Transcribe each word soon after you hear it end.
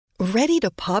Ready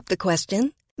to pop the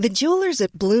question? The jewelers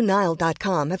at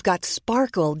BlueNile.com have got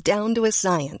sparkle down to a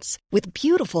science with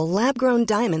beautiful lab-grown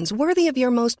diamonds worthy of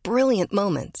your most brilliant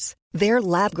moments. Their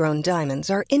lab-grown diamonds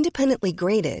are independently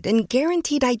graded and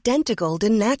guaranteed identical to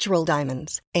natural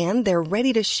diamonds, and they're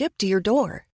ready to ship to your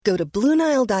door. Go to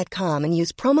BlueNile.com and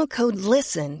use promo code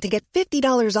LISTEN to get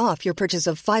 $50 off your purchase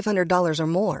of $500 or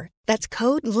more. That's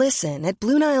code LISTEN at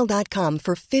BlueNile.com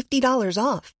for $50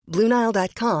 off.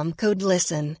 BlueNile.com, code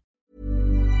LISTEN.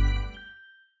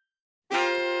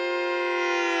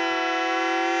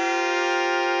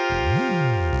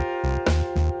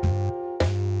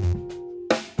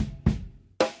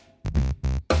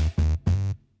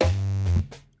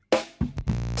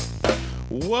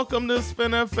 Welcome to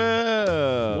Spin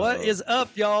FM. What is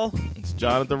up, y'all? It's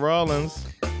Jonathan Rollins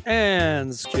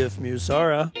and Skiff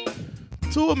Musara.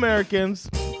 Two Americans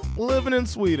living in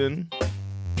Sweden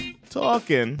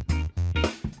talking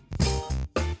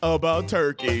about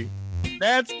turkey.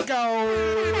 Let's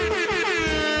go.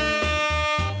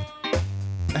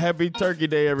 Happy Turkey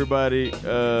Day, everybody.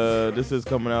 This is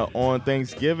coming out on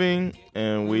Thanksgiving,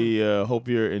 and we hope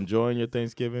you're enjoying your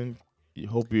Thanksgiving.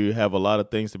 Hope you have a lot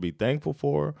of things to be thankful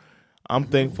for. I'm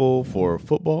thankful for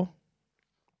football.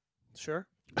 Sure.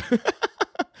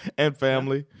 And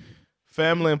family. Yeah.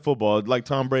 Family and football, like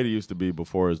Tom Brady used to be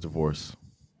before his divorce.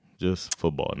 Just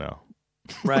football now.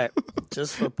 Right.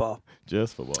 Just football.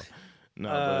 Just football. No,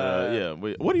 but yeah.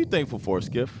 What are you thankful for,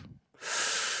 Skiff?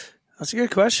 That's a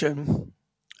good question.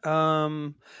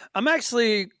 I'm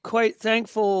actually quite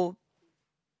thankful.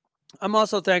 I'm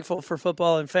also thankful for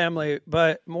football and family,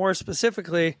 but more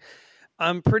specifically,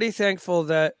 I'm pretty thankful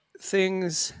that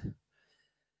things,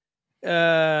 in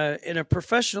a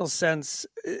professional sense,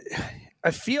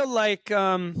 I feel like,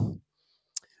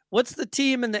 what's the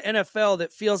team in the NFL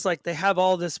that feels like they have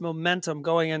all this momentum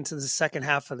going into the second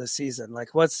half of the season?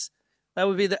 Like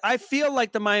I feel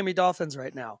like the Miami Dolphins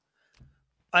right now.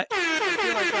 I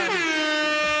feel like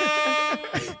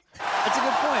that's a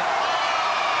good point.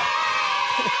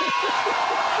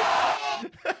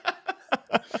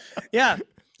 Yeah,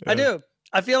 I do.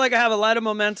 I feel like I have a lot of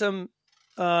momentum,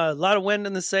 a lot of wind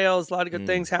in the sails, a lot of good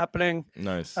things happening.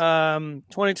 Nice.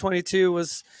 2022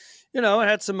 was, it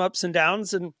had some ups and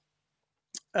downs, and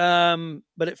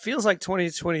but it feels like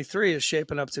 2023 is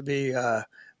shaping up to be a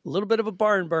little bit of a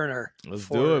barn burner. Let's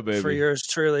do it, baby. For yours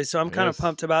truly. So I'm kind of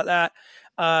pumped about that.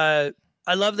 I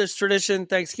love this tradition.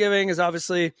 Thanksgiving is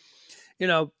obviously,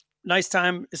 nice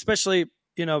time, especially,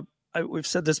 we've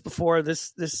said this before,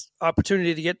 this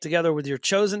opportunity to get together with your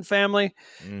chosen family,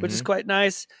 which is quite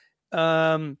nice. This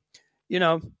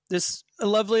a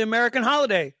lovely American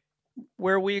holiday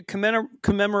where we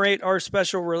commemorate our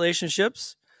special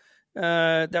relationships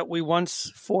that we once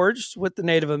forged with the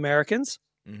Native Americans,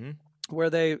 where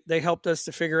they helped us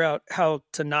to figure out how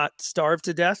to not starve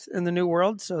to death in the New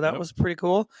World. So that was pretty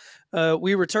cool.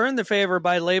 We returned the favor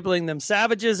by labeling them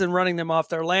savages and running them off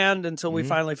their land until we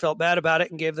finally felt bad about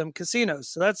it and gave them casinos.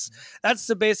 So that's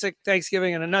the basic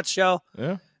Thanksgiving in a nutshell.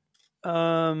 Yeah.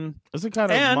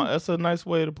 That's a nice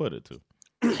way to put it too.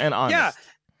 And honest. Yeah.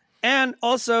 And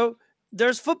also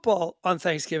there's football on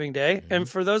Thanksgiving Day. And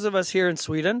for those of us here in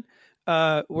Sweden,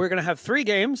 we're going to have 3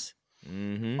 games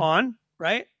on,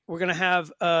 right? We're going to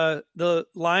have the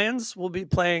Lions will be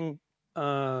playing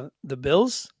the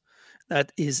Bills.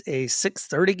 That is a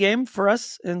 6:30 game for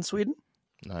us in Sweden.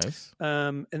 Nice.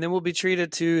 And then we'll be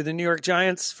treated to the New York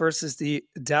Giants versus the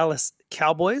Dallas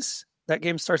Cowboys. That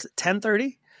game starts at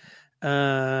 10:30.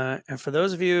 And for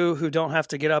those of you who don't have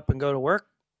to get up and go to work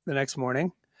the next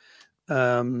morning,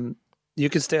 you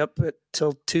can stay up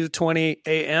till 2:20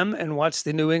 a.m. and watch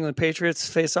the New England Patriots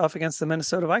face off against the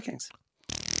Minnesota Vikings.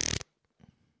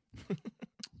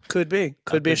 Could be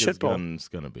a shit bowl. It's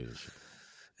gonna be a shit.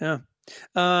 Yeah.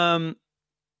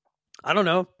 I don't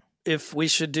know if we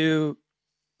should do.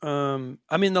 The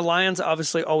Lions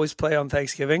obviously always play on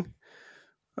Thanksgiving.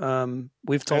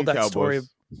 We've told that Cowboys. story.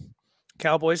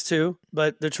 Cowboys too,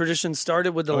 but the tradition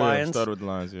started with the Lions. Yeah, started with the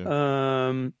Lions.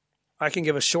 Yeah. I can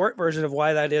give a short version of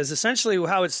why that is. Essentially,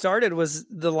 how it started was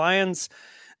the Lions.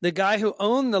 The guy who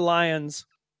owned the Lions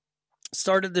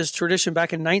started this tradition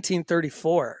back in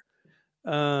 1934.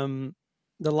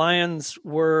 The Lions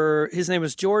his name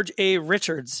was George A.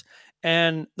 Richards,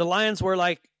 and the Lions were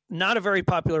like not a very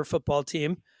popular football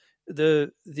team.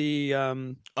 Unlike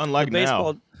the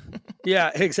baseball, now. Yeah,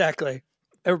 exactly.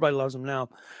 Everybody loves them now.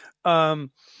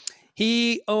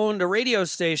 He owned a radio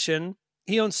station.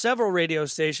 He owned several radio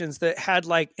stations that had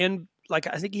I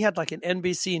think he had like an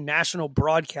NBC national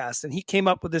broadcast, and he came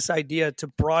up with this idea to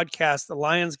broadcast the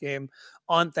Lions game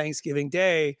on Thanksgiving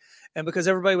Day. And because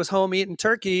everybody was home eating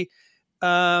turkey,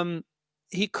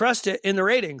 he crushed it in the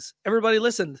ratings. Everybody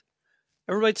listened.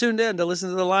 Everybody tuned in to listen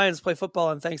to the Lions play football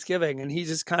on Thanksgiving, and he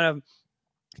just kind of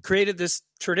created this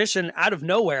tradition out of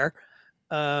nowhere.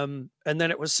 And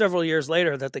then it was several years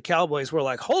later that the Cowboys were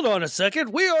like, hold on a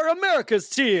second, we are America's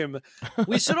team.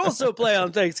 We should also play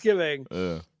on Thanksgiving.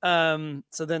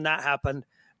 So then that happened.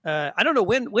 I don't know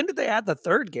when did they add the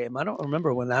third game? I don't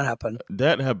remember when that happened.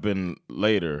 That happened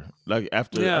later. Like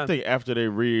after I think after they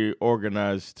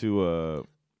reorganized to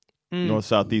North,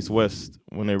 South, East, West,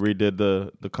 when they redid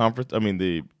the conference, I mean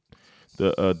the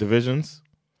divisions.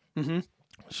 Mm-hmm.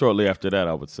 Shortly after that,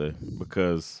 I would say,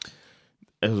 because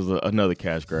it was another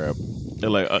cash grab. They're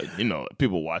like,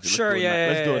 people watching. Sure,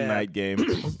 let's do a night game.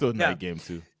 Let's do a night game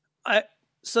too.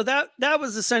 So that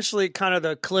was essentially kind of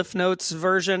the Cliff Notes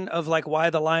version of like why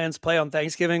the Lions play on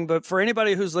Thanksgiving. But for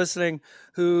anybody who's listening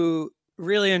who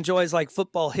really enjoys like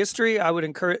football history, I would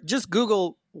encourage just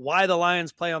Google why the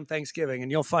Lions play on Thanksgiving,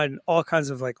 and you'll find all kinds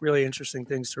of like really interesting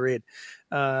things to read.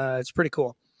 It's pretty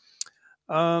cool.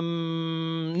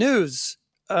 News.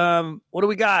 What do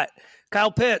we got?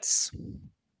 Kyle Pitts.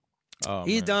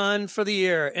 He's done for the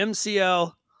year.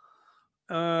 MCL.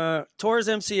 Tore his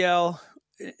MCL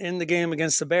in the game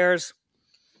against the Bears.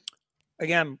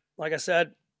 Again, like I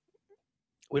said,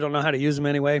 we don't know how to use him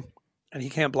anyway, and he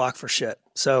can't block for shit.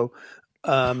 So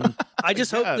I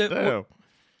just hope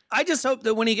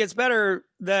that when he gets better,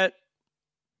 that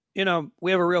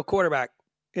we have a real quarterback.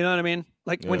 You know what I mean?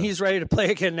 Like when he's ready to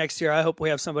play again next year, I hope we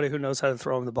have somebody who knows how to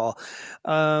throw him the ball.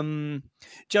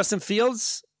 Justin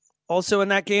Fields also in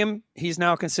that game. He's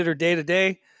now considered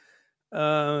day-to-day.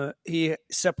 He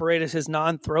separated his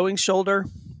non-throwing shoulder.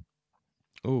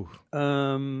 Ooh.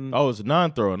 It's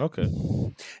non-throwing. Okay.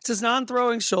 It's his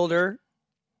non-throwing shoulder,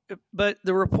 but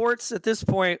the reports at this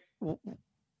point,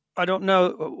 I don't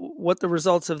know what the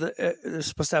results of they're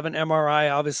supposed to have an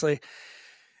MRI, obviously.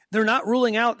 They're not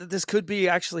ruling out that this could be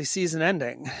actually season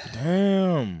ending.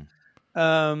 Damn.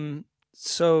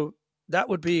 So that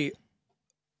would be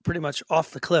pretty much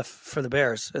off the cliff for the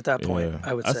Bears at that point,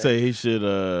 I would say. I'd say he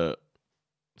should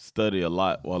study a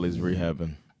lot while he's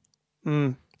rehabbing.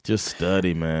 Just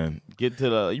study, man. Get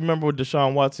to you remember what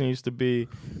Deshaun Watson used to be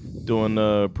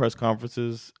doing press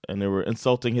conferences, and they were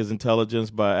insulting his intelligence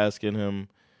by asking him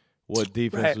what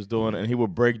defense was doing, and he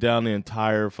would break down the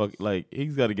entire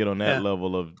he's got to get on that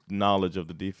level of knowledge of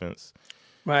the defense.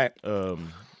 Right.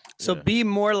 So be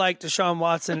more like Deshaun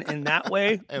Watson in that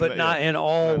way, but not in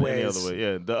all ways. Any other way.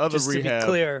 Yeah, the other just rehab. To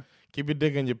be clear. Keep your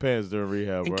dick in your pants during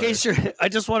rehab. In case I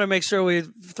just want to make sure we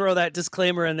throw that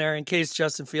disclaimer in there in case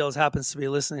Justin Fields happens to be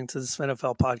listening to this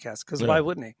NFL podcast, because why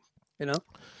wouldn't he?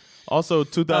 Also,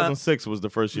 2006 was the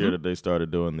first year that they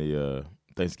started doing the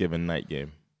Thanksgiving night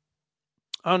game.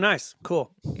 Oh, nice. Cool.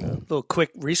 Yeah. Little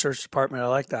quick research department. I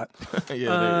like that. They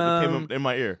came in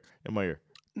my ear.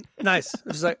 Nice. It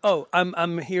was like,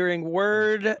 I'm hearing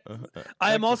word.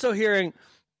 I'm also hearing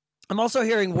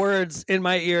words in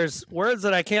my ears, words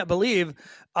that I can't believe.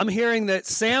 I'm hearing that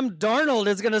Sam Darnold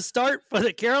is going to start for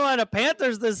the Carolina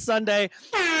Panthers this Sunday.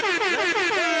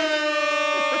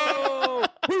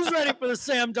 Who's ready for the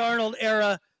Sam Darnold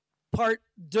era? Part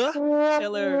 2? Is it,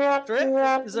 where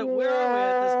are we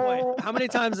at this point? How many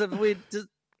times have we?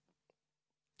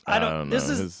 I don't know. This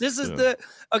is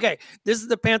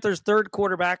the Panthers' third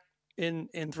quarterback in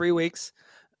 3 weeks.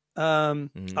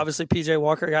 Obviously, PJ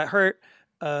Walker got hurt.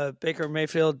 Baker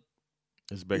Mayfield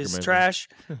is trash,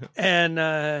 and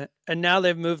now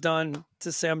they've moved on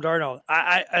to Sam Darnold.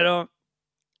 I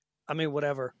mean,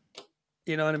 whatever.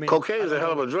 You know what I mean? Cocaine is a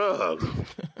hell of a drug.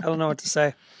 I don't know what to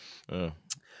say.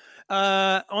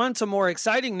 On to more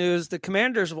exciting news. The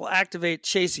Commanders will activate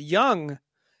Chase Young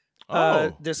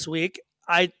this week.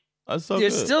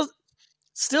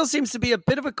 Still seems to be a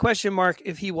bit of a question mark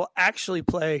if he will actually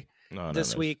play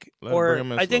this week, or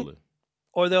I think,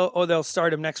 or they'll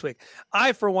start him next week.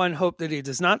 I, for one, hope that he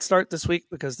does not start this week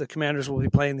because the Commanders will be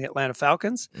playing the Atlanta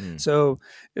Falcons. So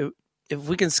if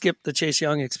we can skip the Chase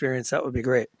Young experience, that would be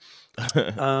great.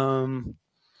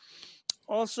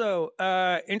 Also,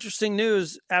 interesting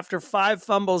news. After 5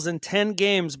 fumbles in 10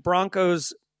 games,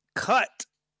 Broncos cut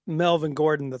Melvin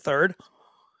Gordon III.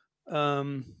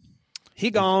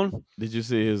 He gone. Did you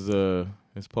see his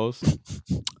post?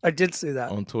 I did see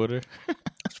that. On Twitter.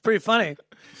 It's pretty funny.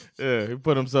 Yeah, he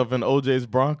put himself in OJ's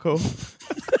Bronco. It's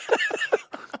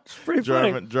pretty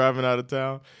funny. Driving out of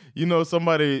town. You know,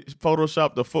 somebody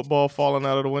photoshopped the football falling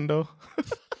out of the window.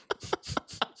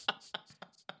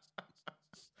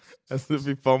 As if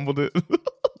he fumbled it.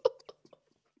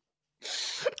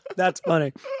 That's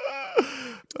funny.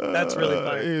 That's really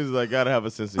funny. He's like, gotta have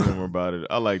a sense of humor about it.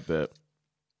 I like that.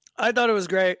 I thought it was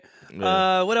great.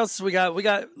 Yeah. What else we got? We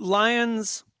got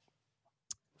Lions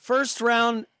first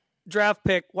round draft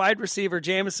pick wide receiver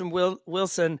Jamison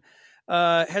Wilson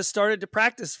has started to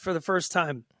practice for the first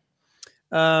time.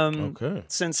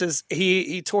 Since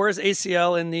he tore his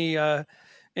ACL in the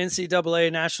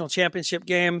NCAA national championship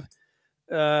game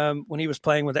when he was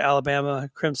playing with the Alabama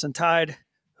Crimson Tide,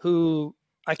 who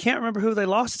I can't remember who they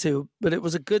lost to, but it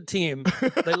was a good team.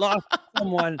 They lost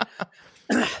someone.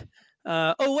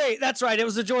 Oh wait, that's right. It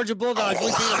was the Georgia Bulldogs. We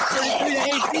beat them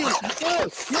 33-18. Oh,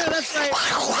 yeah, that's right.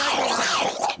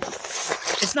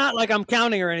 It's not like I'm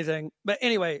counting or anything, but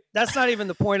anyway, that's not even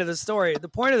the point of the story. The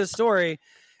point of the story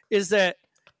is that,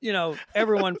 you know,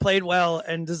 everyone played well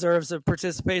and deserves a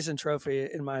participation trophy,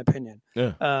 in my opinion.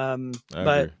 Yeah.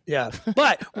 But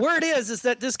word is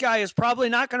that this guy is probably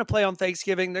not going to play on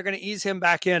Thanksgiving. They're going to ease him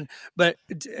back in. But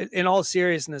in all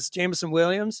seriousness, Jameson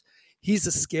Williams, he's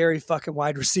a scary fucking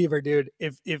wide receiver, dude.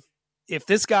 If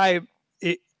this guy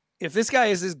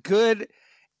is as good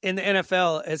in the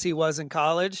NFL as he was in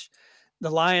college, the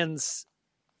Lions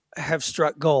have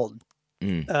struck gold.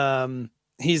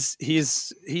 He's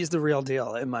the real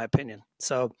deal, in my opinion.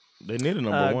 So they need a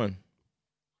number one.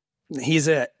 He's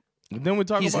it. And then we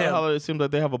talk about how it seems like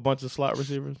they have a bunch of slot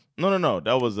receivers. No.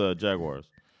 That was Jaguars.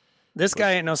 This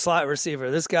guy ain't no slot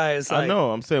receiver. This guy is like... I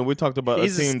know. I'm saying we talked about a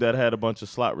team that had a bunch of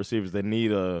slot receivers. They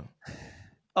need a...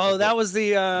 Oh, that was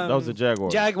the... that was the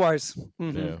Jaguars. Jaguars.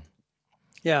 Mm-hmm.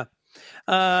 Yeah.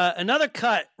 Another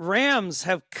cut. Rams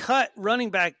have cut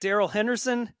running back Darrell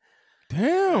Henderson.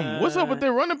 Damn. What's up with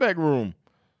their running back room?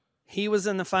 He was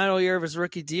in the final year of his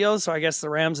rookie deal, so I guess the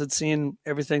Rams had seen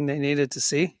everything they needed to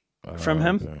see from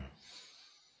him.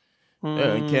 Okay.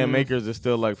 Yeah, and Cam Akers is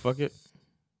still like, fuck it.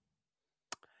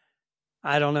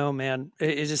 I don't know, man.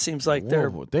 It just seems like they are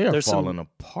falling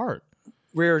apart.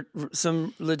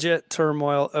 Some legit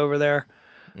turmoil over there.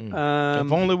 If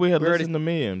only we had listened to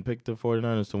me and picked the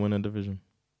 49ers to win a division.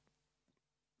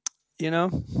 You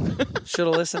know, should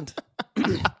have listened.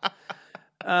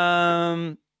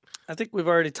 I think we've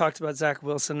already talked about Zach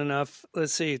Wilson enough.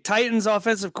 Let's see. Titans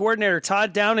offensive coordinator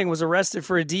Todd Downing was arrested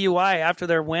for a DUI after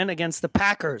their win against the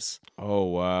Packers. Oh,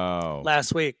 wow.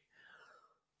 Last week.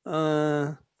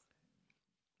 But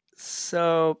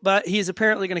he's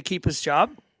apparently going to keep his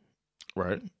job.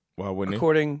 Right. Why wouldn't he?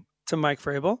 According to Mike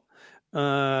Vrabel.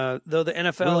 Though the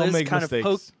NFL is kind mistakes.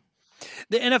 of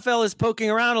the NFL is poking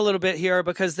around a little bit here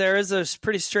because there is a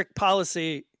pretty strict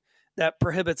policy that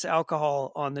prohibits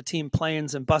alcohol on the team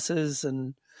planes and buses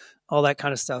and all that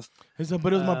kind of stuff. But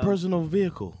it was my personal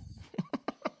vehicle.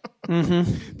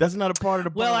 Mm-hmm. That's not a part of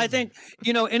the policy. Well, I think,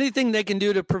 anything they can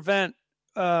do to prevent,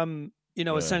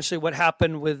 essentially what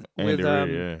happened with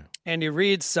Andy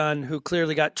Reid's son, who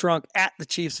clearly got drunk at the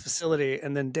Chiefs facility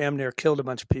and then damn near killed a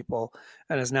bunch of people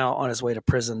and is now on his way to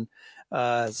prison.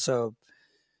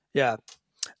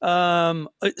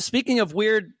 Speaking of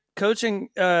weird coaching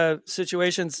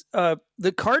situations,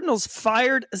 the Cardinals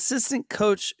fired assistant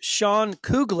coach Sean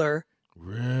Kugler.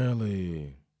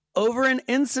 Really? Over an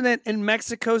incident in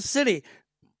Mexico City.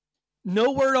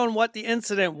 No word on what the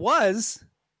incident was,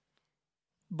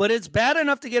 but it's bad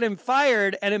enough to get him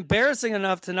fired and embarrassing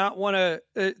enough to not want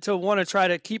to try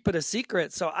to keep it a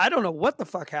secret. So I don't know what the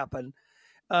fuck happened.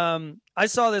 I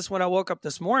saw this when I woke up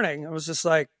this morning. I was just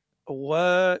like,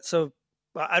 what? So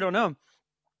I don't know.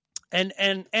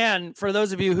 And for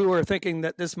those of you who are thinking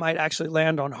that this might actually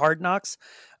land on Hard Knocks,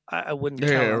 I wouldn't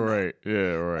count on that.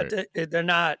 Yeah, right. They're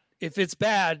not. If it's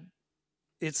bad,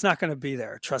 it's not going to be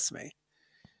there. Trust me.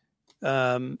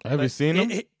 Have you seen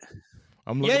him?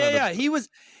 I'm looking at He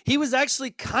was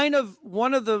actually kind of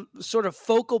one of the sort of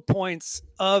focal points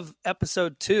of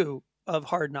episode 2 of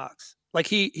Hard Knocks. Like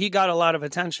he got a lot of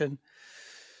attention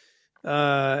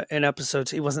in episode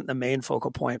 2. He wasn't the main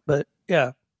focal point, but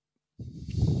yeah.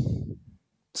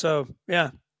 So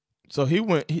yeah. So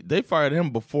they fired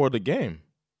him before the game.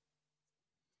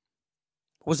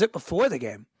 Was it before the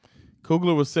game?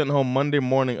 Kugler was sent home Monday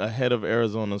morning ahead of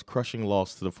Arizona's crushing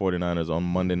loss to the 49ers on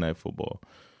Monday Night Football.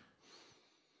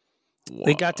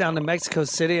 They got down to Mexico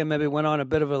City and maybe went on a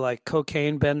bit of a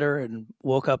cocaine bender and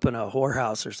woke up in a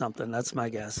whorehouse or something. That's my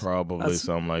guess. Probably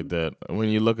something like that. When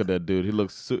you look at that dude,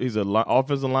 he's an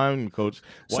offensive lineman coach.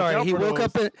 He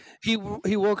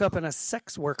woke up in a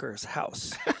sex worker's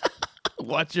house.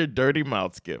 Watch your dirty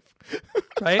mouth, Skip.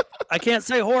 Right? I can't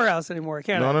say whorehouse anymore,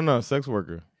 can I? No, sex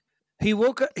worker. He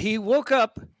woke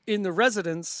up in the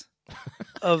residence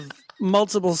of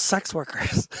multiple sex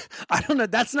workers. I don't know.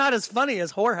 That's not as funny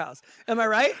as whorehouse. Am I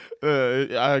right? I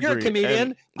agree. You're a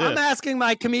comedian. I'm asking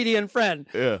my comedian friend.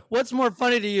 Yeah. What's more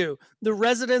funny to you? The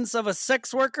residence of a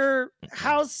sex worker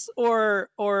house or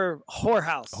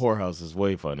whorehouse? Whorehouse is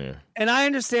way funnier. And I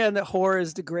understand that whore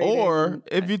is degrading. Or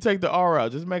if you take the R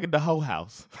out, just make it the hoe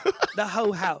house. The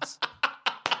hoe house.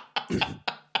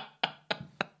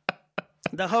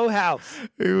 The hoe house.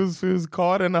 He was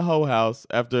caught in a hoe house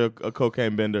after a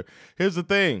cocaine bender. Here's the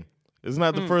thing: it's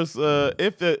not the first.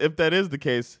 If that is the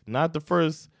case, not the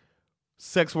first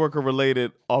sex worker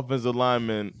related offensive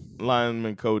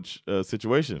lineman coach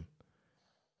situation.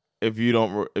 If you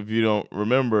don't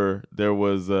remember, there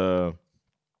was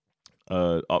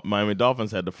Miami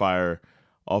Dolphins had to fire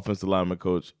offensive lineman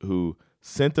coach who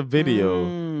sent a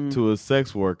video to a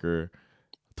sex worker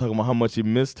talking about how much he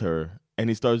missed her. And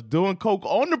he starts doing coke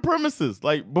on the premises,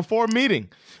 like before a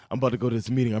meeting. I'm about to go to this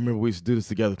meeting. I remember we used to do this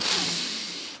together.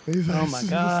 He's like, oh my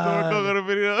God. Coke on the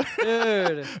video.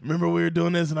 Dude. Remember we were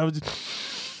doing this and I was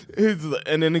just,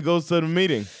 and then he goes to the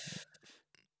meeting.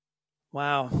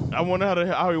 Wow. I wonder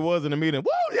how he was in the meeting.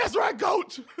 Woo, that's right,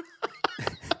 coach.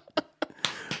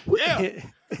 Yeah.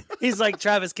 He's like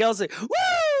Travis Kelce. Woo,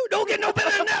 don't get no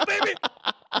better than that, baby.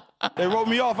 They wrote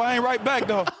me off. I ain't right back,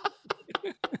 though.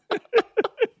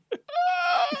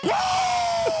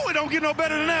 Whoa! It don't get no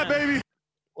better than that, baby.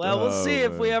 Well, we'll see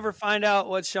if we ever find out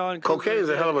what Sean Cocaine is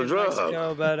a hell of a drug.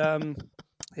 Mexico, but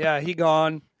yeah, he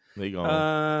gone. He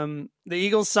gone. The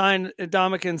Eagles signed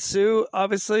Ndamukong Suh,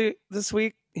 obviously, this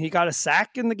week. He got a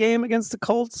sack in the game against the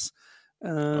Colts.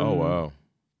 Oh, wow.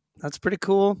 That's pretty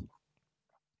cool.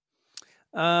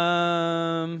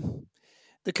 The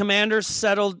Commanders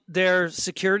settled their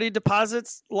security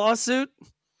deposits lawsuit.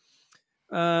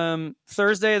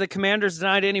 Thursday, the Commanders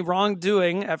denied any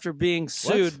wrongdoing after being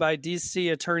sued by D.C.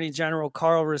 Attorney General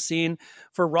Carl Racine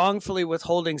for wrongfully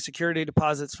withholding security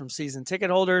deposits from season ticket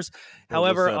holders.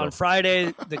 However, on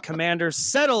Friday, the Commanders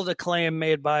settled a claim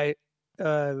made by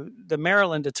the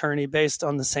Maryland attorney based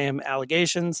on the same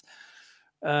allegations.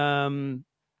 They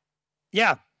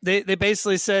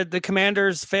basically said the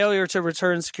Commanders' failure to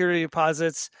return security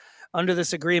deposits. Under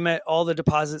this agreement, all the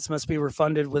deposits must be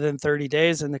refunded within 30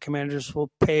 days, and the Commanders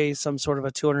will pay some sort of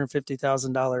a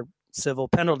 $250,000 civil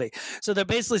penalty. So they're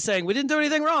basically saying we didn't do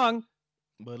anything wrong,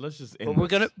 but let's just. But we're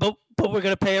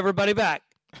gonna pay everybody back.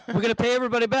 We're gonna pay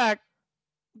everybody back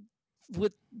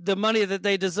with the money that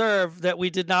they deserve that we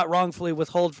did not wrongfully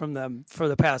withhold from them for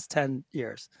the past 10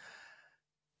 years.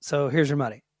 So here's your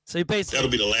money. So you basically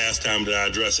that'll be the last time that I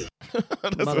address it.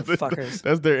 Motherfuckers.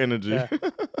 That's their energy.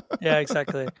 Yeah,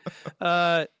 exactly.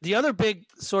 The other big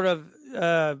sort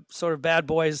of bad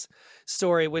boys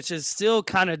story, which is still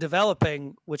kind of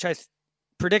developing, which I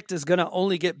predict is going to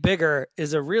only get bigger,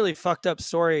 is a really fucked up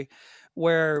story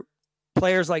where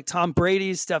players like Tom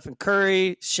Brady, Stephen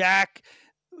Curry, Shaq,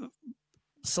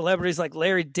 celebrities like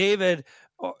Larry David.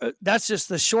 That's just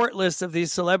the short list of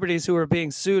these celebrities who are being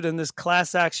sued in this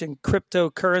class action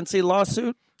cryptocurrency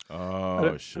lawsuit.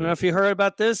 Oh, shit. I don't know if you heard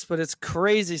about this, but it's a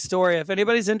crazy story. If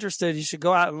anybody's interested, you should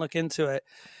go out and look into it.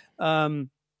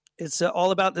 It's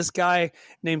all about this guy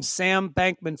named Sam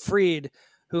Bankman-Fried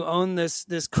who owned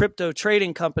this crypto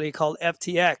trading company called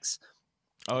FTX.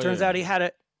 Turns out he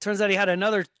had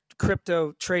another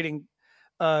crypto trading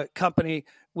company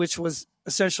which was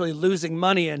essentially losing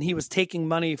money, and he was taking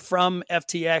money from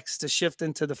FTX to shift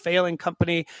into the failing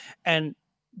company, and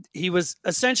he was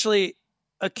essentially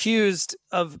accused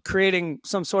of creating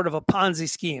some sort of a Ponzi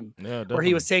scheme where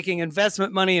he was taking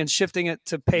investment money and shifting it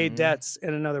to pay debts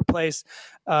in another place.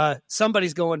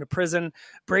 Somebody's going to prison.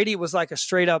 Brady was like a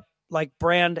straight up like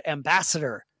brand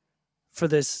ambassador for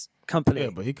this company.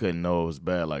 Yeah, but he couldn't know it was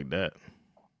bad like that.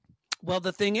 Well,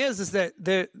 the thing is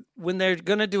that when they're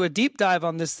going to do a deep dive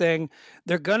on this thing,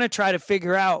 they're going to try to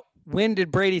figure out, when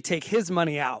did Brady take his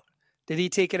money out? Did he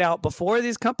take it out before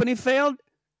this company failed?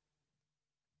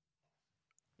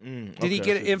 Did he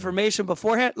get information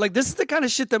beforehand? Like, this is the kind of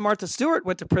shit that Martha Stewart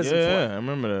went to prison for. Yeah, I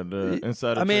remember that. The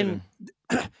insider trading.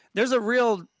 there's a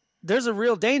real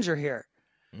danger here,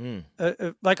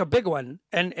 like a big one.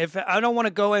 And if I don't want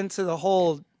to go into the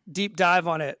whole deep dive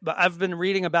on it, but I've been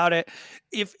reading about it.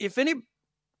 If any,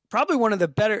 probably one of the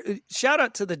better, shout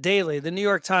out to the New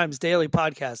York Times Daily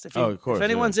podcast. If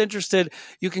anyone's interested,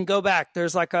 you can go back.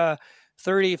 There's like a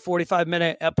 45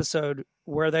 minute episode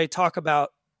where they talk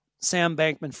about Sam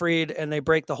Bankman-Fried and they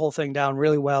break the whole thing down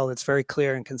really well. It's very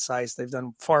clear and concise. They've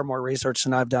done far more research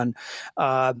than I've done.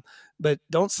 But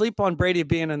don't sleep on Brady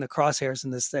being in the crosshairs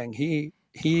in this thing. He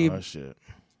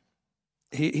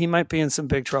might be in some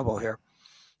big trouble here.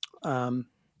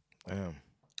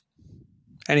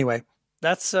 Anyway,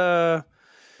 That's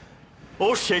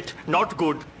Oh shit, not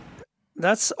good.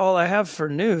 That's all I have for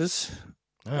news.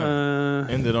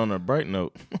 Ended on a bright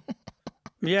note.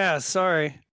 Yeah,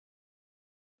 sorry.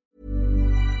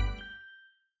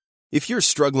 If you're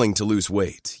struggling to lose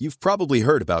weight, you've probably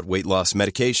heard about weight loss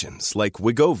medications like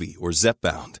Wegovy or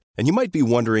Zepbound, and you might be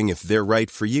wondering if they're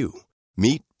right for you.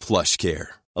 Meet PlushCare,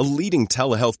 a leading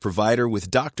telehealth provider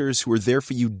with doctors who are there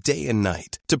for you day and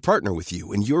night to partner with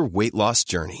you in your weight loss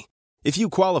journey. If you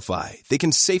qualify, they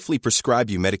can safely prescribe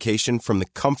you medication from the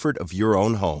comfort of your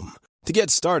own home. To get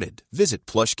started, visit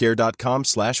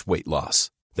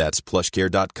plushcare.com/weightloss. That's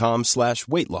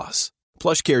plushcare.com/weightloss.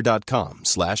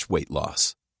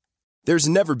 plushcare.com/weightloss. There's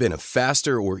never been a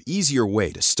faster or easier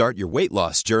way to start your weight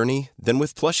loss journey than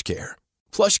with PlushCare.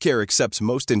 PlushCare accepts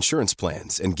most insurance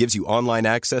plans and gives you online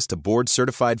access to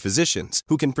board-certified physicians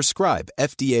who can prescribe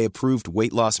FDA-approved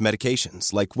weight loss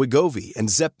medications like Wegovy and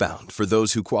Zepbound for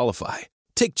those who qualify.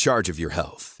 Take charge of your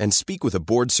health and speak with a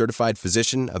board-certified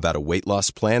physician about a weight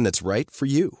loss plan that's right for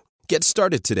you. Get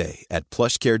started today at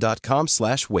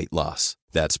plushcare.com/weightloss.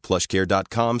 That's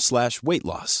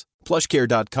plushcare.com/weightloss.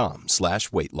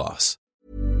 plushcare.com/weightloss.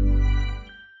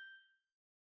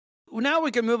 Now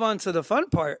we can move on to the fun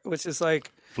part, which is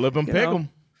like Flip 'em, pick 'em.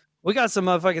 We got some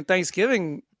motherfucking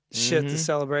Thanksgiving shit to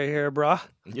celebrate here, brah.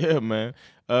 Yeah, man.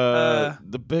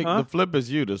 The flip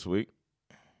is you this week.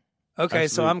 Okay,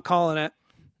 so I'm calling it.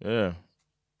 Yeah.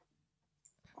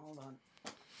 Hold on.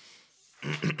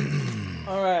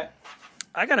 All right.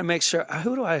 I gotta make sure.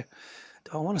 Who do I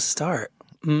want to start?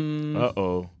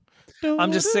 Uh-oh.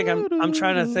 I'm just thinking. I'm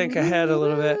trying to think ahead a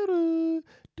little bit.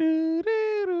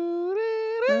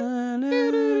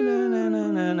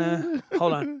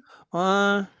 Hold on.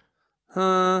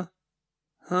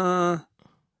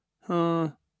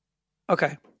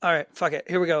 Okay. All right. Fuck it.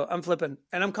 Here we go. I'm flipping,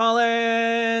 and I'm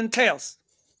calling tails.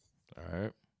 All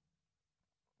right.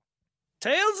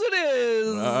 Tails it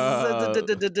is.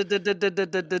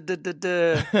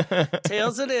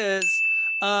 Tails it is.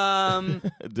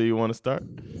 Do you want to start?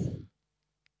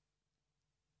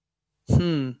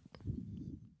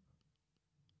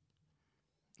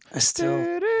 I still.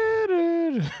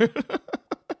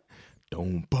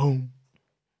 Boom, boom.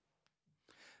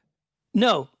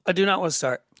 No, I do not want to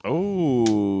start.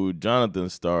 Oh, Jonathan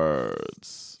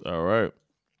starts. All right.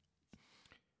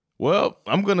 Well,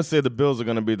 I'm going to say the Bills are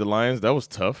going to beat the Lions. That was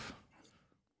tough.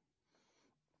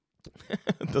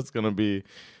 That's kind of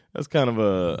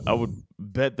I would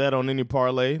bet that on any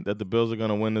parlay that the Bills are going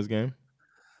to win this game.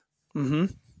 Mm-hmm.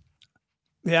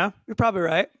 Yeah, you're probably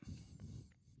right.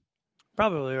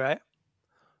 Probably right.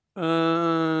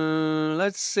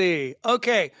 Let's see.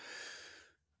 Okay.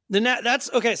 That's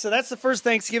okay. So that's the first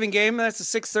Thanksgiving game. That's a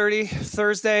 6:30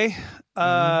 Thursday.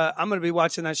 I'm going to be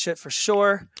watching that shit for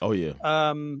sure. Oh yeah.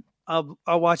 I'll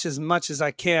watch as much as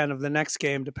I can of the next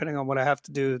game, depending on what I have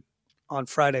to do on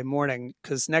Friday morning.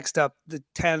 Because next up, the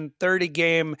 10:30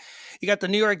 game, you got the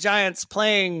New York Giants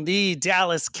playing the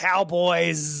Dallas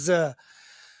Cowboys. I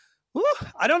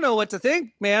don't know what to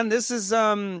think, man. This is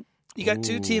you got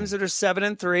two teams that are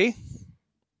 7-3.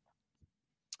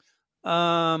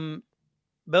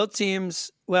 Both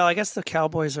teams. Well, I guess the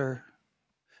Cowboys are.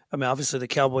 I mean, obviously the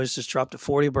Cowboys just dropped a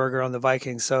 40 burger on the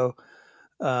Vikings, so.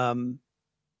 I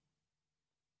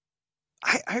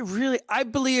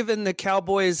believe in the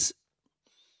Cowboys.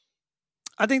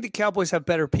 I think the Cowboys have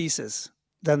better pieces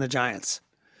than the Giants.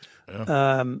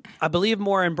 Yeah. I believe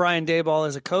more in Brian Daboll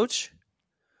as a coach.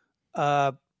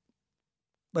 But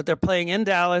they're playing in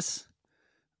Dallas.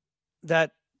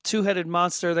 That two-headed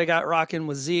monster they got rocking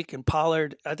with Zeke and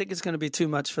Pollard. I think it's going to be too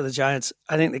much for the Giants.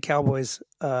 I think the Cowboys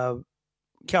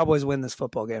win this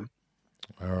football game.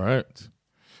 All right.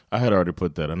 I had already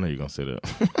put that. I know you're going to say that.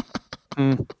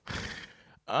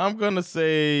 I'm going to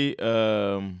say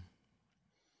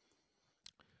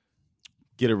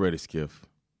get it ready, Skiff.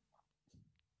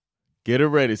 Get it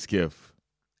ready, Skiff.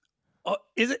 Oh,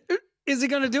 is he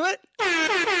going to do it?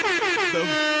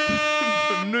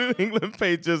 The New England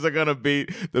Patriots are going to beat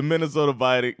the Minnesota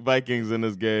Vikings in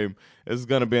this game. It's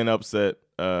going to be an upset.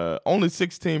 Only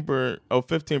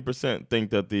 15% think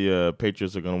that the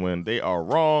Patriots are going to win. They are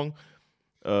wrong.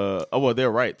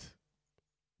 They're right.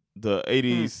 The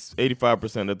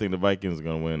 85% that think the Vikings are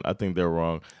going to win. I think they're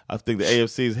wrong. I think the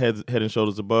AFC is head and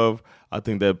shoulders above. I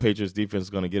think that Patriots defense is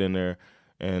going to get in there.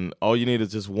 And all you need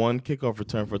is just one kickoff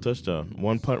return for a touchdown,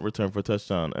 one punt return for a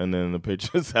touchdown, and then the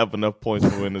Patriots have enough points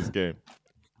to win this game.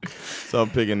 So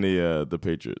I'm picking the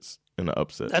Patriots in the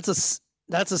upset. That's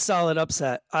a solid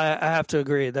upset. I have to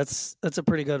agree. That's a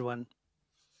pretty good one.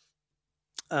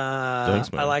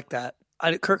 Thanks, man. I like that.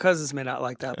 Kirk Cousins may not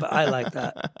like that, but I like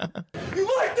that. You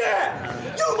like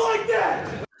that? You like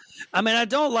that? I mean, I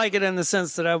don't like it in the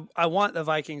sense that I want the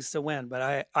Vikings to win,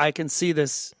 but I can see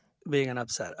this being an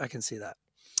upset. I can see that.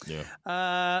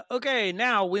 Yeah. Okay,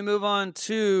 now we move on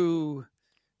to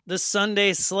the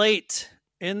Sunday slate.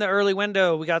 In the early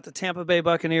window, we got the Tampa Bay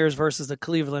Buccaneers versus the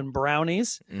Cleveland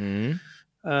Brownies. Mm-hmm.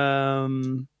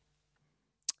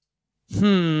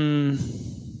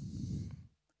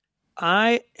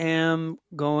 I am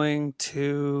going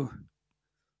to...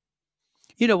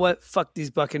 You know what? Fuck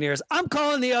these Buccaneers. I'm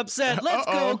calling the upset. Let's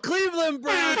go, Cleveland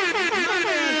Browns. My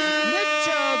man, Nick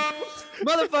Chubb,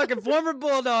 motherfucking former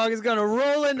Bulldog, is going to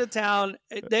roll into town.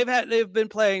 They've been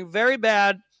playing very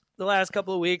bad the last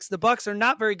couple of weeks. The Bucs are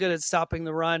not very good at stopping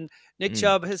the run. Nick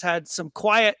Chubb has had some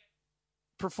quiet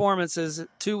performances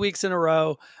 2 weeks in a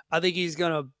row. I think he's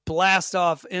going to blast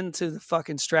off into the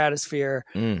fucking stratosphere.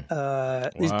 These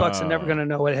Bucs are never going to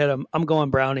know what hit him. I'm going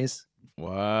Brownies.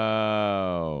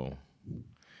 Wow.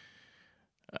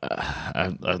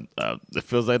 It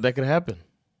feels like that could happen.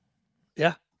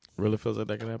 Yeah. Really feels like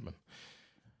that could happen.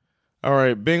 All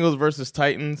right, Bengals versus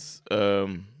Titans.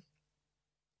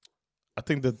 I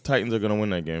think the Titans are going to win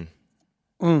that game.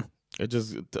 It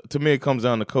just, to me, it comes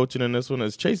down to coaching in this one.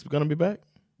 Is Chase going to be back?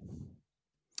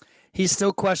 He's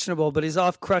still questionable, but he's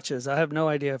off crutches. I have no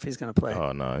idea if he's going to play.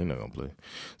 Oh, no, he's not going to play.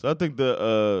 So I think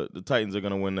the Titans are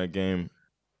going to win that game.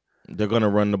 They're going to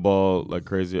run the ball like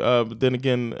crazy. But then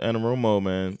again, Anarumo,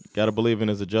 man, got to believe in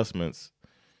his adjustments.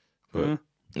 But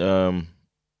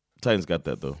Titans got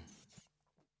that, though.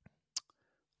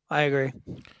 I agree.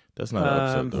 That's not an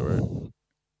upset, though, right?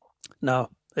 No,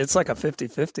 it's like a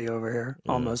 50-50 over here,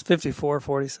 almost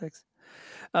 54-46.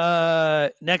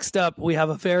 Next up, we have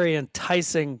a very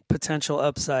enticing potential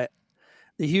upside.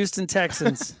 The Houston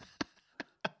Texans.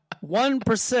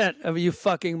 1% of you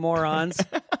fucking morons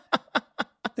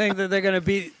think that they're going to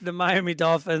beat the Miami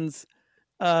Dolphins.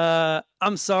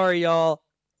 I'm sorry, y'all.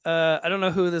 I don't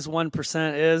know who this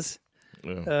 1% is.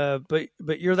 Yeah.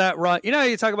 But you're that wrong. You know how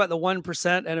you talk about the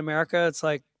 1% in America? It's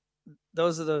like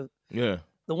those are the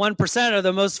 1% are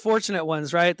the most fortunate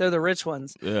ones, right? They're the rich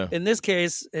ones. Yeah. In this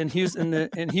case, in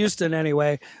Houston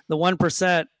anyway, the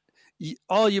 1%,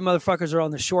 all you motherfuckers are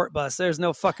on the short bus. There's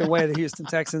no fucking way the Houston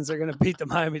Texans are going to beat the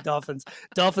Miami Dolphins.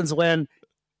 Dolphins win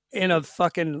in a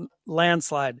fucking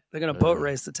landslide. They're going to boat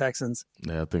race the Texans.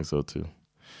 Yeah, I think so too.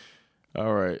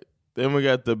 All right. Then we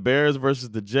got the Bears versus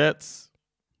the Jets.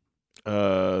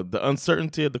 The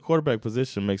uncertainty at the quarterback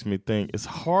position makes me think it's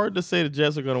hard to say the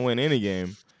Jets are going to win any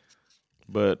game,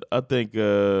 but I think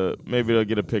maybe they'll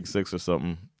get a pick six or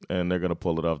something, and they're going to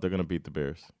pull it off. They're going to beat the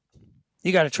Bears.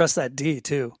 You got to trust that D,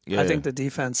 too. Yeah. I think the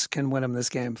defense can win them this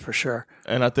game for sure.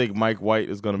 And I think Mike White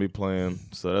is going to be playing,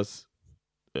 so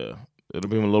it'll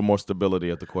be a little more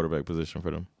stability at the quarterback position for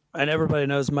them. And everybody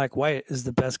knows Mike White is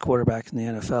the best quarterback in the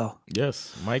NFL.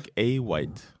 Yes, Mike A.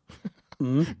 White.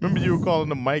 Mm-hmm. Remember you were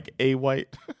calling him Mike A.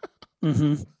 White?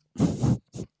 Mm-hmm. That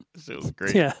shit was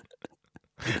great. Yeah.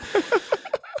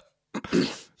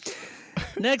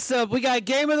 Next up, we got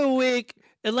Game of the Week.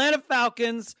 Atlanta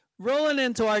Falcons rolling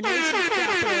into our nation's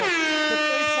capital to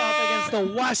face off against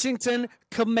the Washington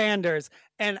Commanders.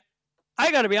 And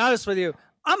I got to be honest with you,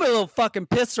 I'm a little fucking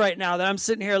pissed right now that I'm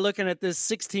sitting here looking at this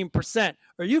 16%.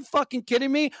 Are you fucking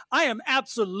kidding me? I am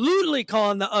absolutely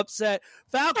calling the upset.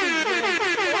 Falcons win over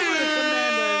the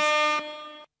Commanders.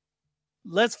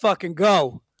 Let's fucking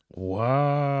go.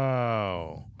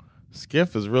 Wow.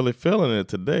 Skiff is really feeling it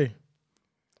today.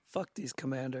 Fuck these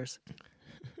Commanders.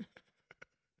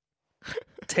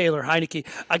 Taylor Heineke.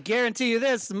 I guarantee you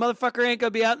this, the motherfucker ain't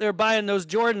gonna be out there buying those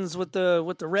Jordans with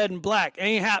the red and black.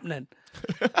 Ain't happening.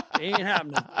 Ain't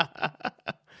happening.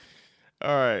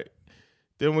 All right.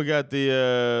 Then we got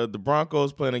the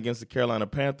Broncos playing against the Carolina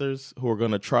Panthers, who are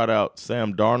going to trot out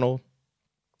Sam Darnold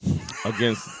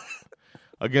against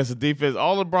the defense.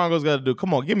 All the Broncos got to do,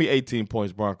 come on, give me 18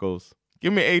 points, Broncos.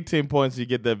 Give me 18 points, you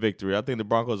get that victory. I think the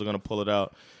Broncos are going to pull it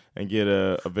out and get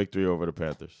a victory over the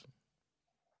Panthers.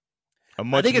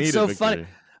 I think it's so funny.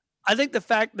 I think the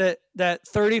fact that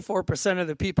 34% of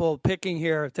the people picking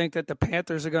here think that the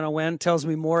Panthers are going to win tells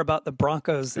me more about the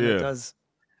Broncos than it does.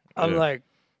 I'm like,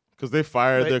 because they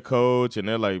fired their coach and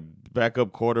they're like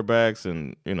backup quarterbacks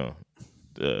and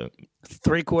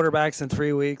 3 quarterbacks in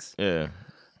 3 weeks. Yeah,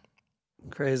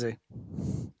 crazy.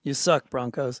 You suck,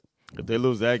 Broncos. If they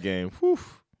lose that game, whew.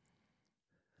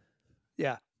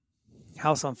 Yeah,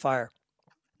 house on fire.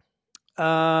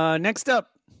 Next up,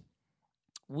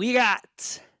 we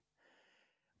got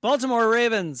Baltimore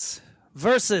Ravens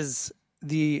versus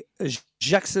the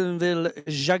Jacksonville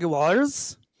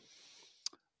Jaguars.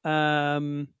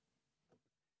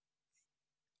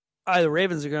 the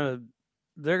Ravens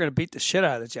they're gonna beat the shit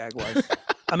out of the Jaguars.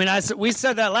 I mean, we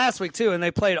said that last week too, and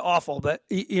they played awful. But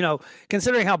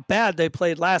considering how bad they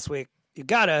played last week, you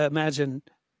gotta imagine.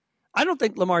 I don't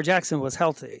think Lamar Jackson was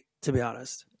healthy, to be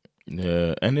honest.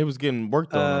 Yeah, and he was getting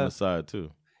worked on the side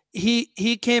too.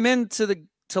 He came into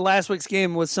last week's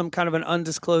game with some kind of an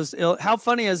undisclosed ill. How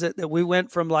funny is it that we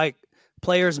went from like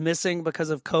players missing because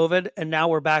of COVID, and now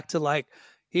we're back to like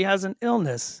he has an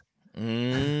illness.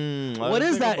 What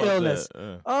is that illness?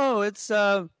 Oh, it's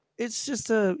just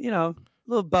a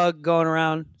little bug going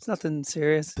around. It's nothing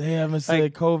serious. They haven't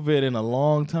said COVID in a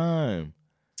long time.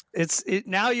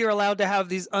 Now you're allowed to have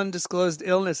these undisclosed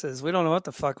illnesses. We don't know what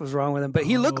the fuck was wrong with him, but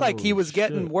he looked like he was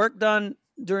getting work done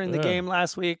during the game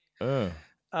last week. There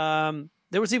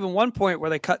was even one point where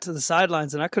they cut to the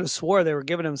sidelines, and I could have swore they were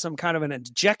giving him some kind of an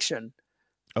injection.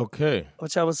 Okay.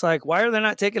 Which I was like, why are they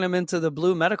not taking him into the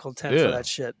blue medical tent for that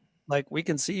shit? Like, we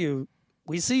can see you.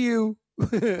 We see you. We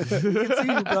can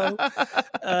see you, bro.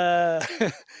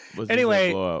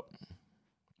 Anyway,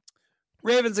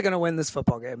 Ravens are going to win this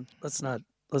football game. Let's not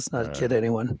kid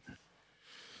anyone.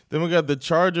 Then we got the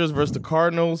Chargers versus the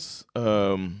Cardinals.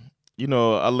 I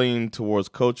lean towards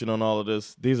coaching on all of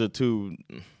this. These are two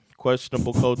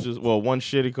questionable coaches. Well, one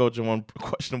shitty coach and one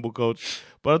questionable coach.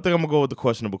 But I think I'm going to go with the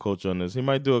questionable coach on this. He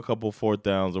might do a couple fourth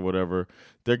downs or whatever.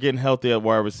 They're getting healthy at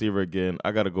wide receiver again.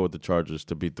 I got to go with the Chargers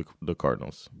to beat the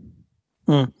Cardinals.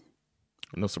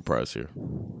 No surprise here.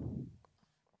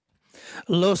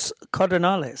 Los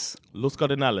Cardinales.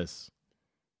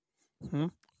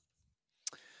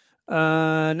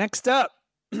 Next up.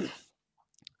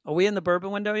 Are we in the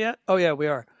bourbon window yet? Oh, yeah, we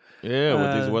are. Yeah,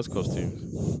 with these West Coast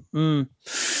teams.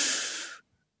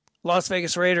 Las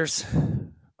Vegas Raiders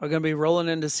are going to be rolling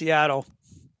into Seattle,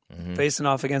 facing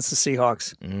off against the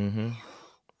Seahawks.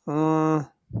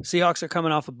 Seahawks are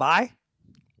coming off a bye.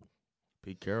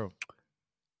 Pete Carroll.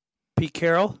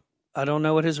 I don't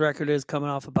know what his record is coming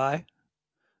off a bye.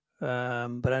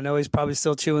 But I know he's probably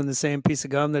still chewing the same piece of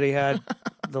gum that he had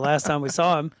the last time we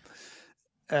saw him.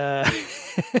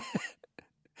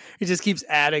 He just keeps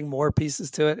adding more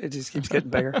pieces to it. It just keeps getting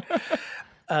bigger.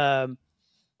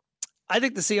 I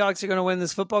think the Seahawks are going to win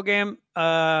this football game.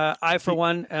 I, for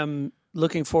one, am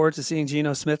looking forward to seeing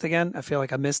Geno Smith again. I feel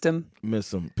like I missed him.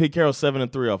 Pete Carroll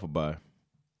 7-3 off a bye.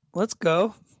 Let's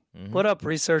go. What up,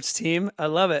 research team? I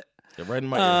love it. Yeah, right in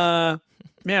my ear.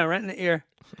 Yeah, right in the ear.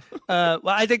 Well,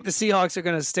 I think the Seahawks are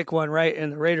going to stick one right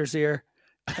in the Raiders' ear,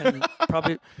 and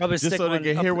probably just stick so one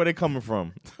they can hear where they're coming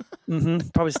from.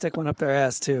 Probably stick one up their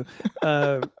ass too.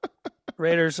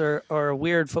 Raiders are a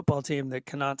weird football team that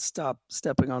cannot stop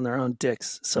stepping on their own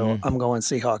dicks. So I'm going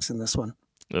Seahawks in this one.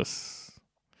 Yes.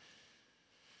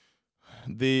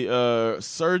 The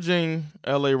surging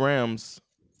LA Rams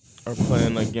are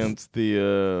playing against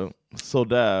the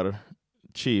Soldar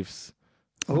Chiefs.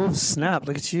 Oh, snap.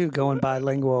 Look at you going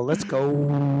bilingual. Let's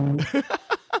go.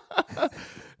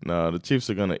 No, the Chiefs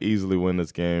are going to easily win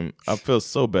this game. I feel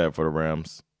so bad for the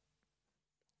Rams.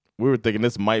 We were thinking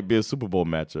this might be a Super Bowl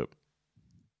matchup.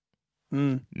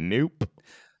 Nope.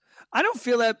 I don't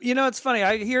feel that. It's funny.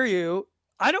 I hear you.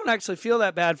 I don't actually feel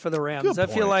that bad for the Rams. I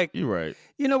feel like you're right.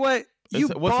 You know what?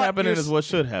 What's happening is what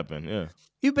should happen. Yeah.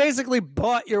 You basically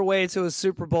bought your way to a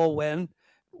Super Bowl win.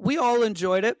 We all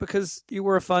enjoyed it because you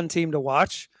were a fun team to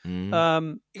watch. You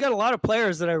got a lot of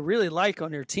players that I really like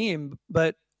on your team,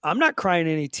 but I'm not crying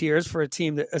any tears for a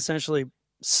team that essentially,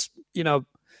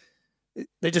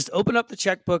 they just opened up the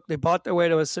checkbook. They bought their way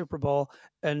to a Super Bowl,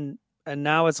 and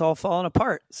now it's all falling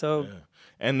apart. So,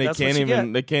 and they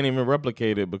can't even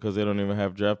replicate it because they don't even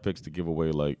have draft picks to give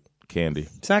away like candy.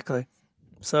 Exactly.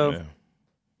 So,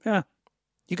 yeah,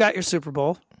 you got your Super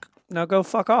Bowl. Now go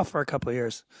fuck off for a couple of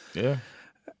years. Yeah.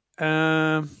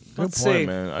 Let's see,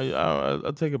 man.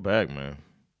 I'll take it back, man.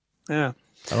 Yeah.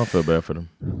 I don't feel bad for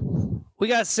them. We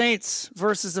got Saints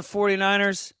versus the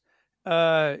 49ers.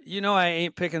 I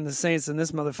ain't picking the Saints in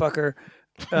this motherfucker.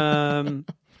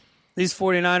 These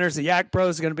 49ers, the Yak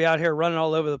Bros are going to be out here running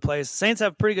all over the place. Saints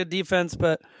have pretty good defense,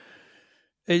 but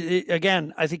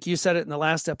again, I think you said it in the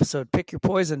last episode. Pick your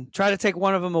poison. Try to take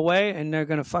one of them away, and they're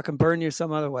going to fucking burn you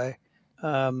some other way.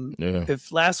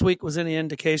 If last week was any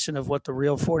indication of what the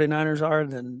real 49ers are,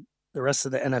 then the rest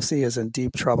of the NFC is in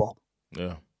deep trouble.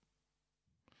 Yeah.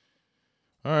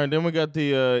 All right, then we got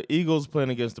the Eagles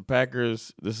playing against the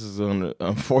Packers. This is,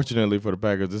 unfortunately for the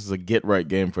Packers, this is a get-right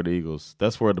game for the Eagles.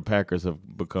 That's where the Packers have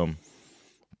become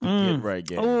the get-right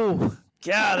game. Oh,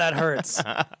 yeah, that hurts.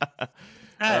 That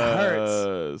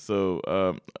hurts.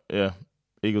 Yeah,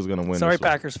 Eagles going to win. Sorry,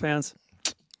 Packers fans.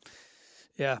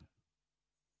 Yeah.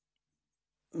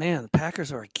 Man, the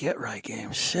Packers are a get-right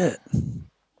game. Shit.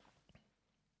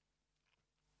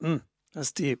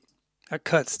 That's deep. That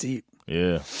cut's deep.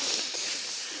 Yeah.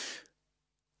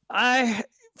 I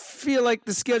feel like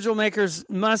the schedule makers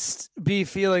must be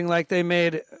feeling like they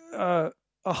made a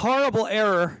horrible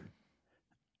error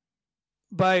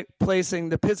by placing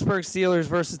the Pittsburgh Steelers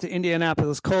versus the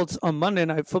Indianapolis Colts on Monday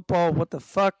Night Football. What the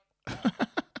fuck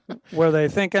were they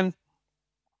thinking?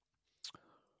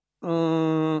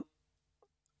 Steelers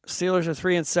are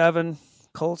 3-7.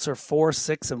 Colts are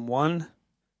 4-6-1.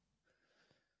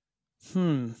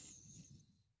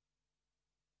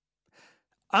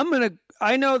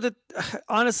 I know that,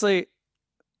 honestly,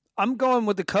 I'm going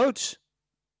with the coach.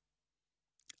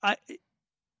 I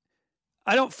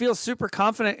don't feel super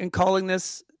confident in calling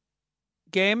this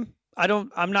game.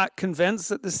 I'm not convinced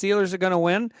that the Steelers are going to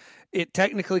win. It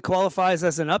technically qualifies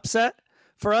as an upset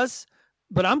for us,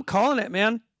 but I'm calling it,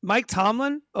 man. Mike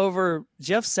Tomlin over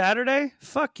Jeff Saturday.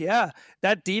 Fuck yeah.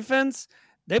 That defense,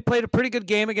 they played a pretty good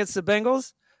game against the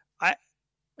Bengals. I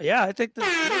think the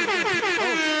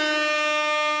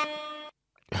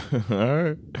All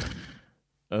right.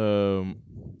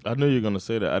 I knew you were going to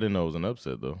say that. I didn't know it was an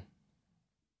upset, though.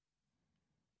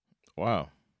 Wow.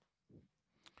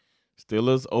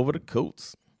 Steelers over the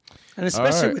Colts. And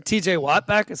especially with TJ Watt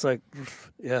back, it's like,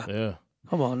 yeah.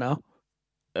 Come on now.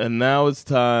 And now it's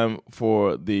time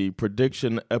for the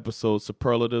prediction episode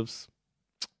superlatives.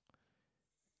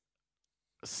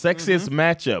 Sexiest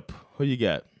matchup. Who you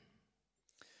got?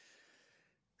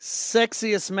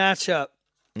 Sexiest matchup.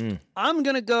 I'm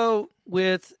going to go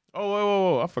with... Oh,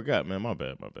 whoa. I forgot, man. My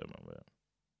bad.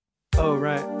 Oh,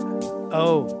 right.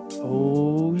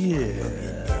 Oh, yeah.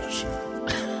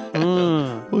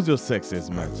 Who's your sexiest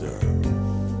matchup?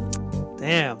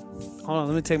 Damn. Hold on,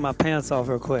 let me take my pants off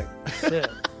real quick. Shit.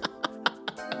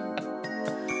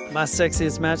 My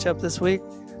sexiest matchup this week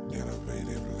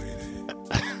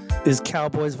is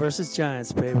Cowboys versus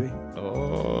Giants, baby.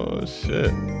 Oh,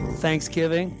 shit.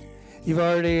 Thanksgiving. You've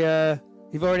already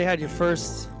had your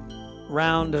first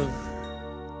round of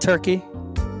turkey.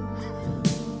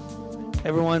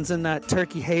 Everyone's in that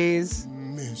turkey haze.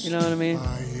 You know what I mean?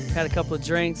 Had a couple of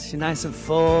drinks. You're nice and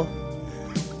full.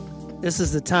 This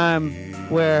is the time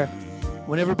where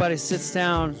when everybody sits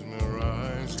down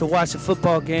to watch a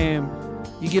football game,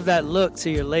 you give that look to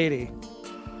your lady.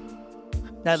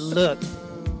 That look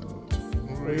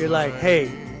where you're like,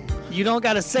 hey, you don't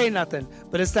got to say nothing,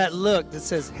 but it's that look that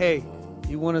says, hey,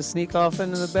 you want to sneak off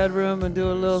into the bedroom and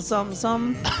do a little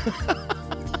something?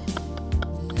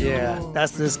 Yeah,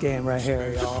 that's this game right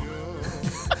here, y'all.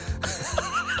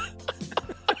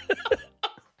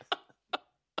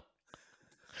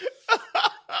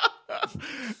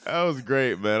 That was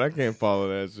great, man. I can't follow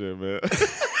that shit, man.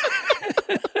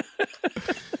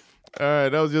 All right,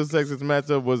 that was your sexiest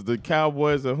matchup. Was the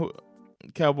Cowboys and who?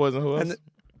 Cowboys and who else?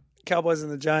 Cowboys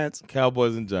and the Giants.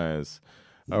 Cowboys and Giants.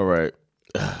 All right.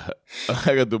 I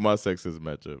gotta do my sexiest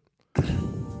matchup.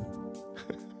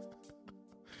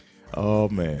 Oh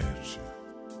man.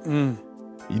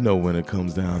 You know when it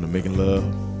comes down to making love.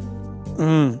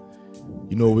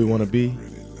 You know what we want to be?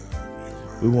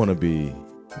 We want to be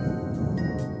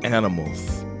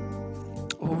animals.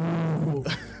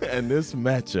 And this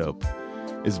matchup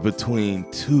is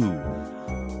between two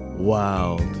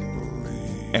wild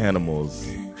animals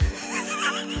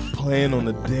playing on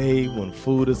the day when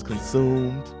food is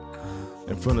consumed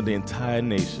in front of the entire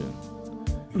nation.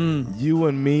 You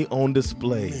and me on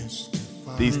display.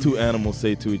 These two animals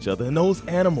say to each other, and those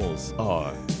animals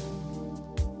are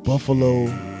Buffalo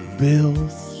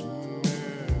Bills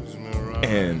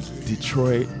and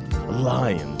Detroit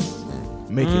Lions,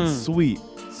 making sweet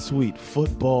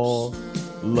football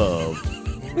love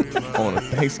on a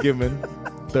Thanksgiving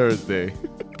Thursday.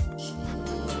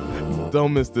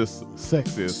 Don't miss this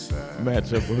sexiest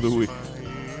matchup of the week.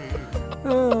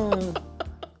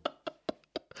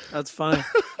 That's funny.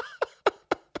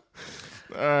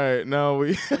 All right, now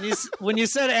when you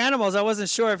said animals, I wasn't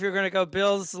sure if you were going to go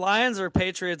Bills, Lions, or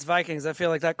Patriots, Vikings. I feel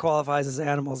like that qualifies as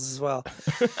animals as well.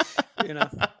 You know,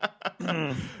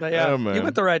 but yeah, you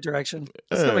went the right direction.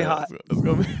 It's gonna be hot.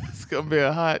 It's gonna be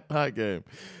a hot game.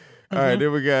 All right,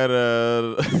 then we got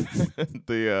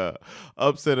the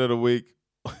upset of the week.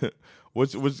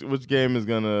 Which game is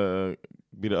gonna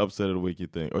be the upset of the week, you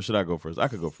think? Or should I go first? I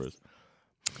could go first.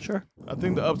 Sure. I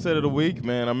think the upset of the week,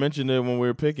 man, I mentioned it when we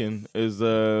were picking, is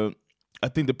I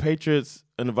think the Patriots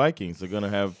and the Vikings are going to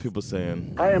have people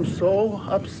saying, I am so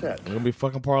upset. They're going to be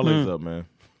fucking parlays up, man.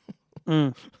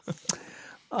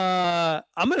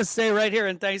 I'm going to stay right here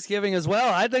in Thanksgiving as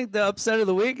well. I think the upset of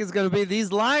the week is going to be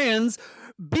these Lions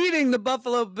beating the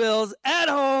Buffalo Bills at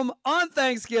home on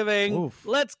Thanksgiving. Oof.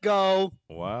 Let's go.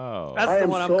 Wow. That's the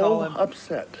one I'm calling.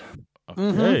 Upset.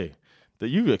 Okay. That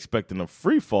you expecting a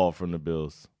free fall from the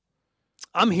Bills.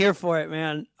 I'm here for it,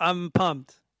 man. I'm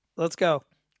pumped. Let's go.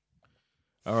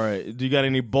 All right. Do you got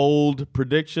any bold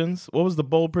predictions? What was the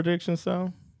bold prediction,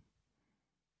 Sal?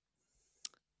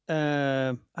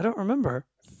 I don't remember.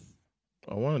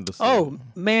 I wanted to say. Oh,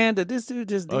 man, did this dude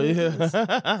just do this?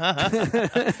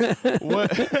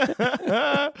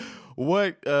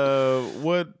 What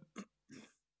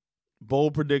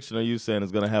bold prediction are you saying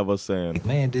is going to have us saying?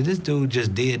 Man, did this dude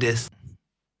just did this?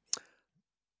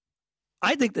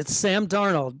 I think that Sam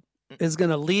Darnold is going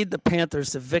to lead the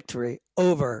Panthers to victory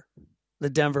over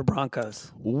the Denver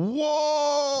Broncos.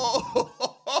 Whoa!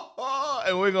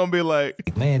 And we're going to be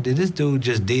like, man, did this dude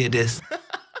just did this?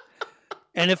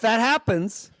 And if that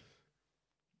happens,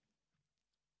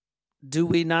 do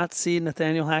we not see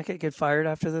Nathaniel Hackett get fired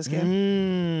after this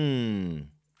game?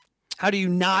 How do you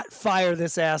not fire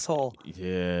this asshole?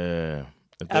 Yeah.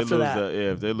 After that.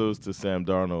 If they lose to Sam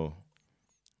Darnold,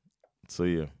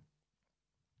 see ya.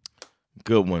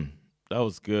 Good one. That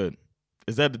was good.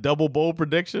 Is that the double bold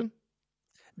prediction?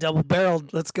 Double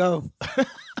barreled. Let's go.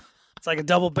 It's like a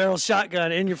double barrel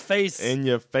shotgun in your face. In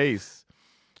your face.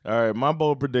 All right, my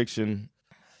bold prediction.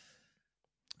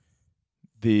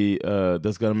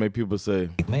 That's gonna make people say,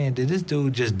 man, did this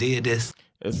dude just did this?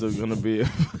 It's gonna be.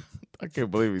 I can't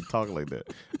believe he talked like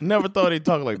that. Never thought he'd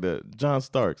talk like that. John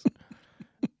Starks.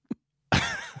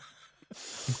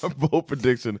 My bold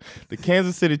prediction: the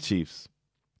Kansas City Chiefs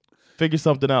figured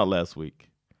something out last week.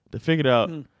 They figured out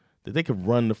that they could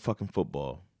run the fucking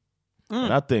football.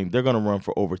 And I think they're going to run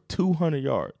for over 200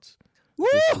 yards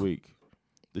this week.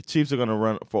 The Chiefs are going to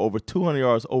run for over 200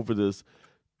 yards over this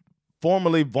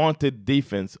formerly vaunted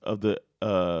defense of the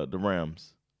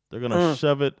Rams. They're going to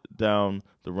shove it down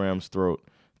the Rams' throat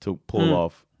to pull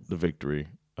off the victory.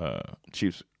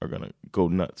 Chiefs are going to go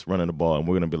nuts running the ball, and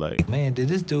we're going to be like, man, did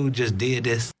this dude just did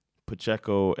this?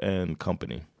 Pacheco and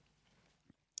company.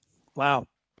 Wow.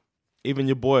 Even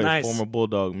your boy, Nice. former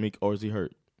Bulldog, Meek, or is he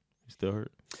hurt? He still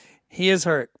hurt? He is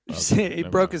hurt. Okay, He never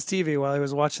broke mind. his TV while he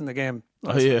was watching the game.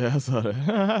 Oh, yeah, I saw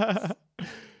that.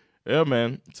 Yeah,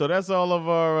 man. So that's all of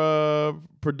our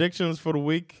predictions for the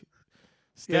week.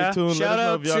 Stay tuned. Let us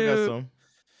know if y'all got some.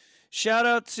 Shout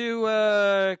out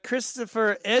to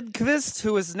Christopher Edqvist,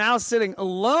 who is now sitting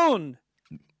alone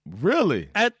Really?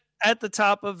 at the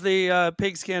top of the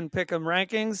Pigskin Pick'em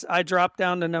rankings. I dropped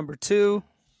down to number 2.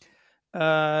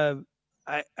 I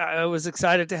was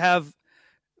excited to have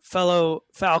fellow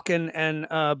Falcon and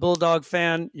Bulldog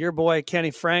fan, your boy Kenny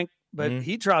Frank, but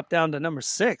he dropped down to number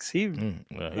 6. I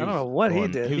don't know what he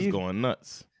did. He was going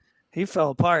nuts. He fell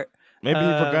apart. Maybe he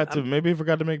forgot to. Maybe he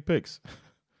forgot to make picks.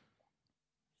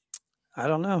 I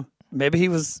don't know. Maybe he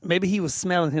was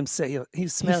smelling himself. He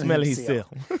was smelling himself.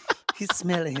 He's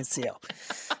smelling himself.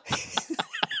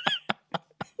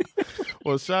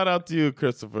 Well, shout out to you,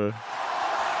 Christopher.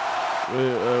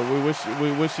 We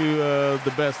wish you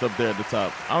the best up there at the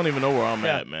top. I don't even know where I'm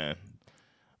at, man.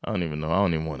 I don't even know. I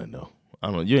don't even want to know. I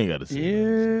don't know. You ain't got to see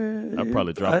it. I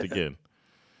probably dropped again.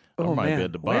 I might be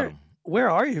at the bottom. Where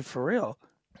are you for real?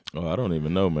 Oh, I don't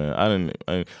even know, man.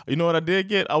 You know what I did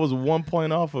get? I was 1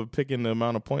 point off of picking the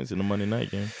amount of points in the Monday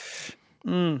night game.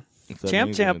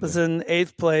 Champ is in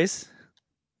 8th place.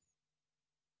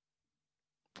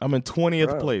 I'm in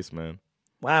 20th place, man.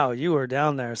 Wow, you were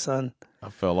down there, son. I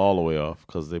fell all the way off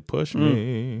because they pushed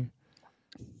me.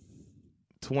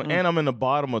 And I'm in the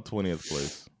bottom of 20th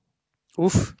place.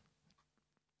 Oof.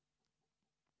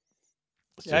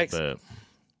 It's just bad.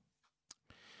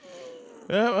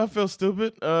 Yeah, I feel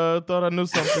stupid. Thought I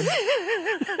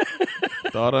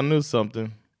knew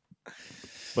something.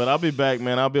 But I'll be back,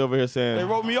 man. I'll be over here saying, They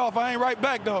wrote me off. I ain't right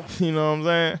back, though. you know what I'm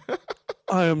saying?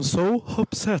 I am so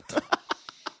upset.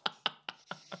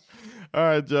 All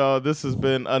right, y'all. This has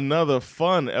been another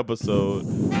fun episode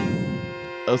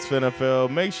of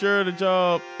SpinFL. Make sure that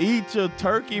y'all eat your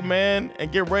turkey, man, and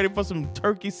get ready for some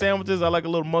turkey sandwiches. I like a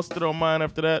little mustard on mine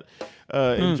after that.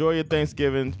 Enjoy your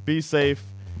Thanksgiving. Be safe.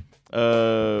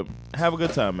 Have a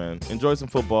good time, man. Enjoy some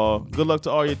football. Good luck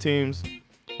to all your teams.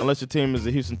 Unless your team is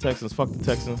the Houston Texans. Fuck the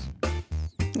Texans.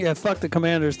 Yeah, fuck the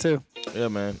Commanders, too. Yeah,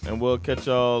 man. And we'll catch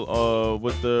y'all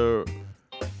with the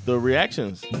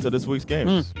reactions to this week's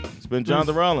games. It's been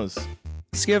Jonathan Rollins.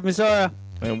 Skip Misora.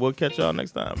 And we'll catch y'all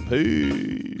next time.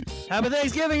 Peace. Happy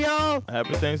Thanksgiving, y'all.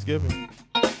 Happy Thanksgiving.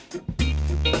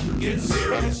 Get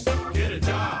serious, get a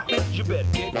job. You better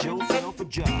get yourself a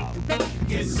job.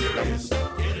 Get serious,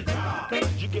 get a job.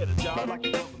 You get a job like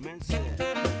the government said.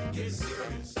 Get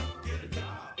serious, get a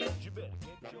job. You better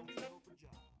get yourself a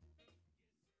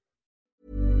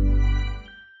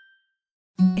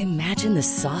job. Imagine Imagine the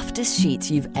softest sheets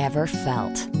you've ever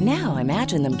felt. Now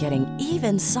imagine them getting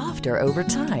even softer over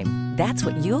time. That's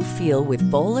what you'll feel with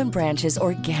Boll & Branch's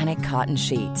organic cotton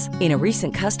sheets. In a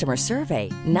recent customer survey,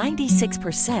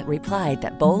 96% replied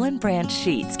that Boll & Branch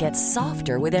sheets get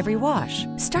softer with every wash.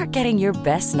 Start getting your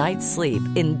best night's sleep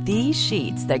in these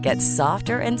sheets that get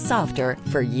softer and softer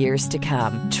for years to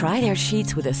come. Try their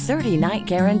sheets with a 30-night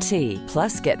guarantee.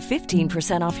 Plus, get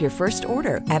 15% off your first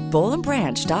order at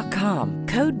BollandBranch.com.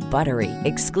 Code BUTTERY.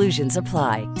 Exclusions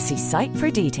apply. See site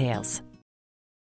for details.